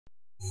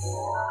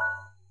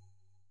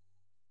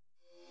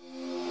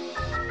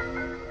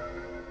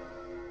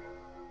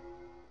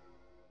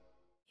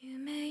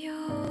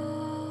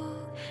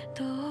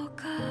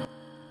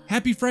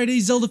Happy Friday,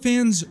 Zelda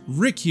fans,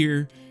 Rick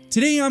here.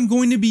 Today I'm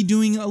going to be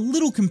doing a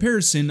little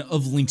comparison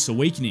of Link's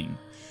Awakening.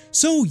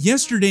 So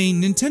yesterday,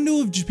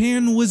 Nintendo of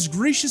Japan was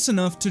gracious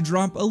enough to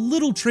drop a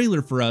little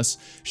trailer for us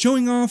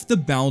showing off the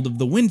Ballad of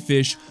the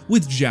Windfish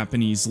with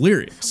Japanese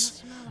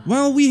lyrics.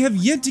 While we have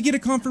yet to get a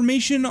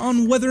confirmation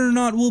on whether or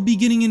not we'll be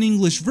getting an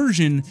English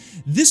version,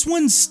 this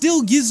one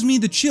still gives me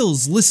the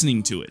chills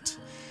listening to it.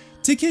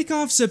 To kick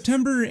off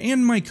September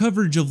and my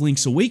coverage of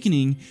Link's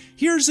Awakening,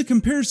 here's a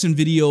comparison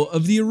video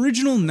of the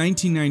original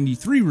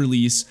 1993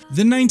 release,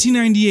 the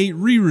 1998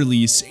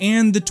 re-release,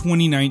 and the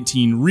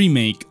 2019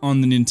 remake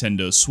on the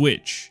Nintendo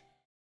Switch.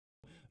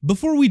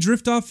 Before we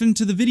drift off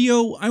into the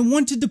video, I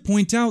wanted to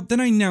point out that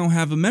I now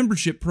have a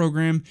membership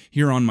program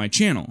here on my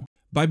channel.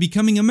 By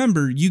becoming a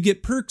member, you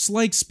get perks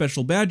like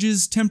special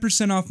badges,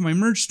 10% off my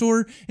merch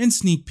store, and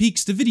sneak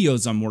peeks to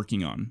videos I'm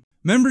working on.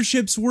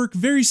 Memberships work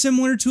very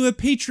similar to a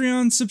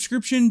Patreon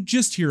subscription,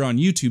 just here on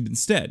YouTube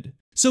instead.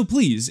 So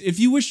please, if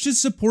you wish to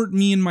support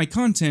me and my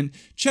content,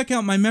 check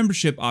out my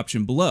membership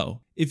option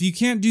below. If you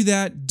can't do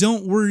that,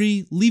 don't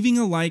worry, leaving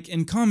a like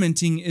and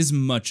commenting is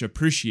much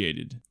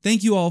appreciated.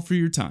 Thank you all for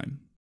your time.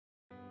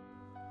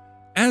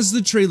 As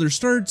the trailer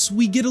starts,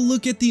 we get a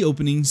look at the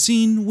opening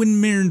scene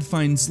when Marin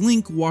finds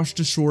Link washed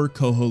ashore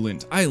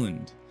Koholint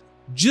Island.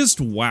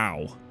 Just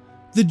wow!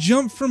 The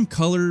jump from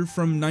color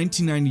from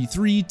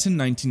 1993 to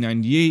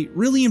 1998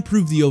 really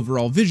improved the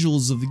overall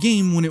visuals of the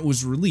game when it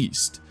was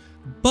released,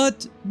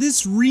 but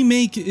this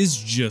remake is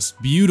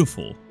just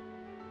beautiful.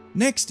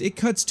 Next, it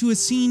cuts to a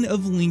scene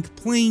of Link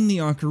playing the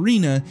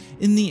ocarina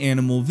in the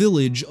animal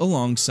village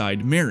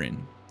alongside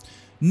Marin.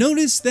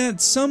 Notice that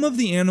some of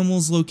the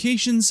animals'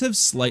 locations have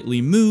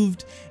slightly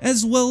moved,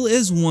 as well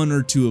as one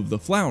or two of the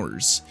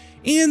flowers,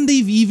 and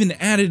they've even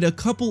added a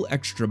couple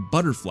extra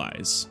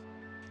butterflies.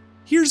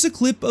 Here's a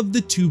clip of the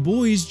two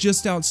boys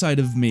just outside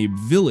of Mabe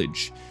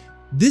Village.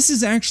 This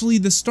is actually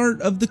the start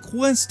of the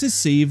quest to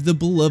save the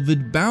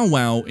beloved Bow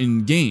Wow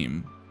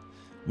in-game.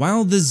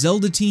 While the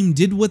Zelda team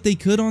did what they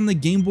could on the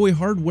Game Boy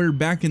hardware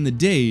back in the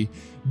day,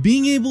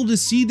 being able to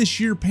see the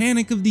sheer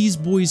panic of these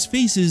boys'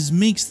 faces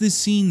makes this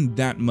scene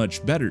that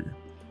much better.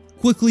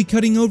 Quickly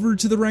cutting over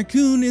to the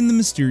raccoon in the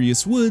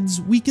mysterious woods,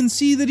 we can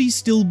see that he's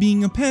still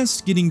being a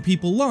pest, getting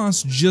people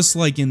lost just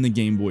like in the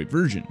Game Boy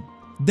version.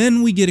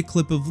 Then we get a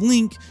clip of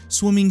Link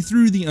swimming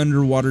through the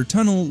underwater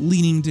tunnel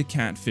leading to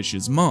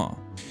Catfish's Maw.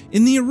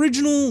 In the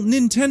original,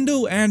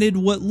 Nintendo added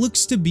what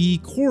looks to be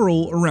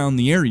coral around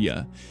the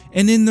area,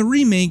 and in the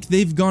remake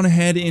they've gone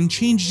ahead and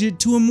changed it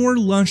to a more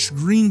lush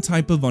green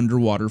type of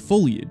underwater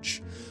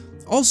foliage.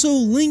 Also,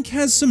 Link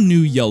has some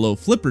new yellow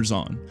flippers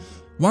on.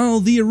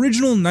 While the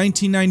original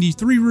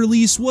 1993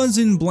 release was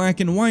in black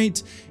and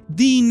white,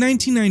 the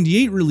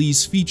 1998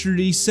 release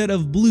featured a set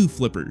of blue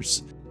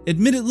flippers.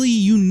 Admittedly,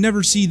 you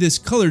never see this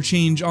color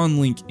change on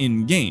Link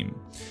in-game,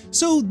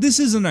 so this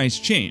is a nice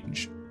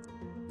change.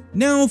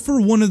 Now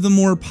for one of the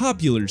more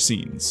popular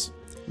scenes.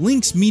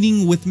 Link's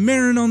meeting with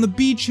Marin on the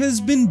beach has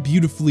been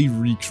beautifully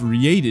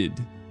recreated.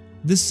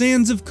 The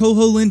sands of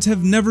Koholint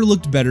have never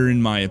looked better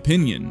in my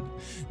opinion.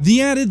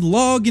 The added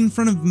log in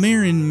front of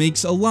Marin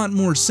makes a lot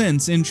more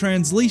sense in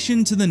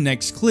translation to the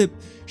next clip,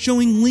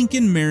 showing Link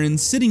and Marin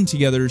sitting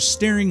together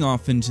staring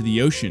off into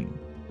the ocean.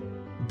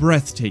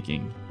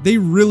 Breathtaking. They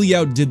really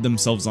outdid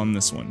themselves on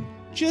this one.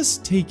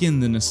 Just take in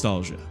the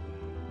nostalgia.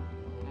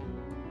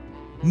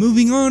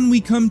 Moving on,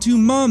 we come to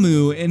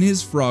Mamu and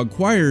his frog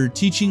choir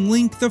teaching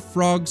Link the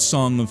Frog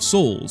Song of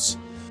Souls.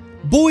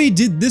 Boy,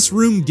 did this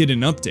room get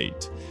an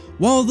update.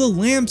 While the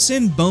lamps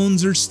and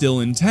bones are still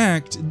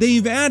intact,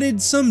 they've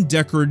added some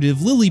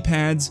decorative lily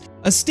pads,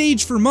 a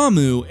stage for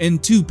Mamu,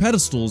 and two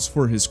pedestals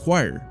for his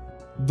choir.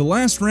 The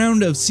last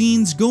round of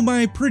scenes go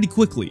by pretty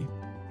quickly.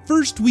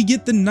 First, we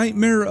get the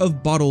Nightmare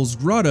of Bottles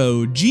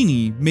Grotto,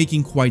 Genie,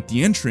 making quite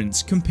the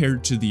entrance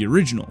compared to the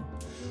original.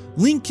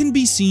 Link can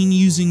be seen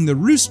using the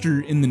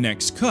rooster in the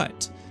next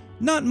cut.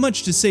 Not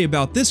much to say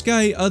about this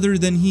guy other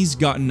than he's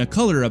gotten a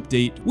color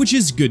update, which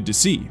is good to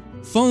see.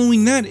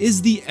 Following that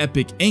is the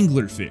epic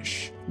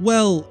anglerfish.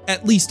 Well,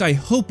 at least I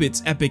hope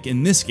it's epic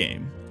in this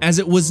game, as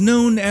it was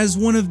known as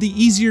one of the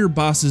easier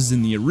bosses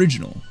in the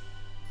original.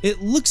 It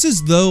looks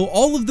as though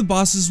all of the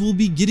bosses will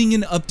be getting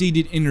an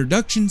updated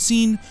introduction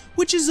scene,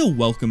 which is a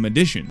welcome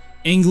addition.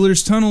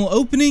 Angler's Tunnel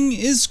opening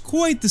is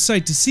quite the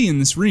sight to see in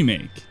this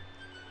remake.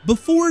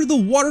 Before, the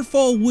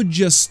waterfall would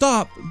just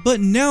stop, but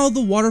now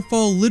the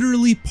waterfall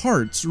literally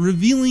parts,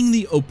 revealing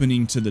the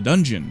opening to the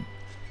dungeon.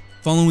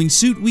 Following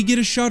suit, we get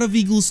a shot of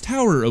Eagle's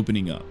Tower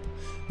opening up.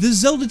 The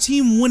Zelda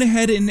team went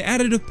ahead and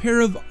added a pair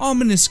of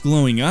ominous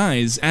glowing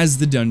eyes as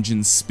the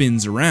dungeon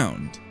spins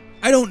around.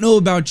 I don't know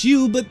about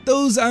you, but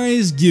those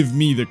eyes give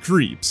me the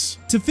creeps.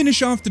 To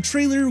finish off the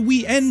trailer,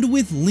 we end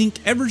with Link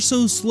ever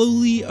so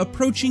slowly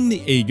approaching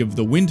the egg of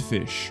the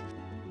Windfish.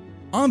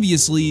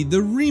 Obviously,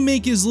 the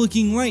remake is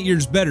looking light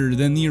years better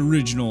than the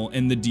original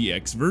and the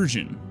DX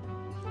version.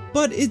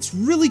 But it's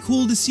really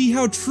cool to see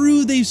how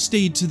true they've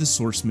stayed to the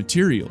source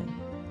material.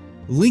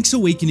 Link's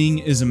Awakening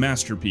is a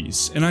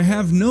masterpiece, and I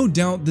have no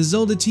doubt the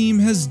Zelda team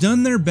has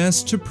done their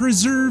best to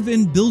preserve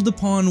and build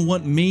upon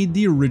what made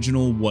the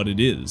original what it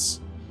is.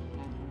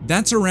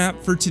 That's a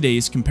wrap for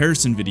today's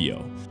comparison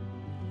video.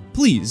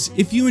 Please,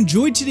 if you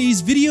enjoyed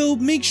today's video,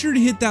 make sure to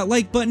hit that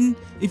like button.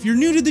 If you're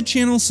new to the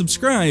channel,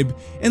 subscribe,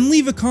 and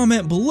leave a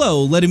comment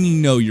below letting me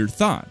know your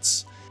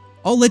thoughts.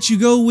 I'll let you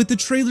go with the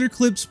trailer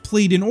clips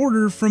played in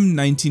order from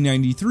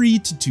 1993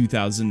 to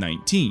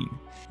 2019.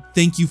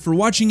 Thank you for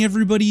watching,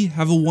 everybody.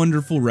 Have a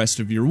wonderful rest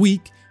of your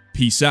week.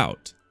 Peace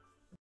out.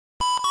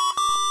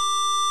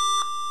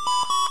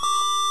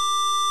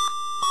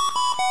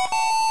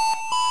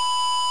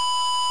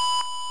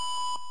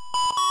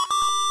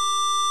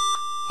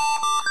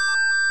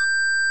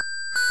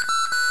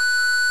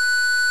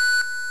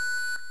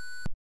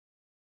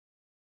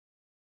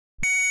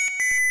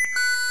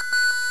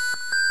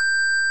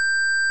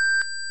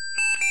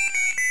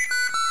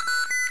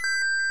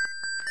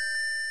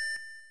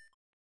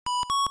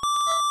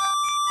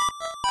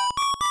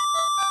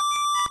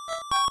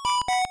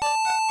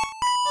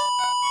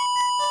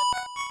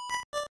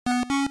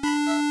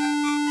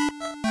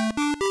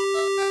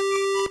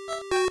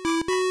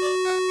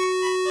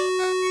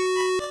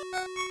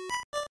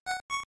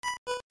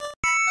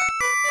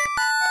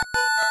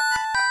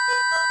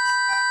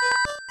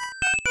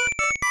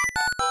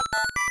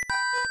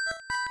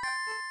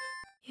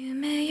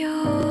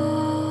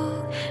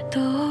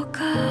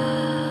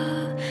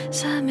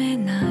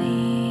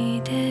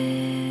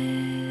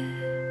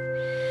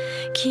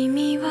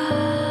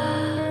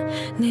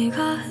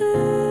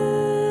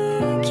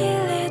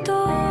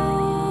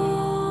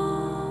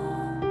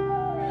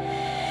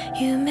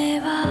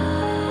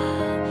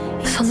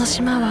その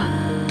島は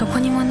どこ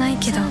にもない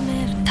けど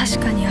確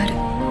かにある。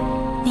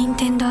任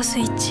天堂ス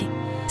イッチ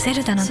ゼ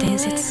ルダの伝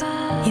説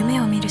夢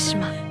を見る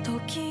島。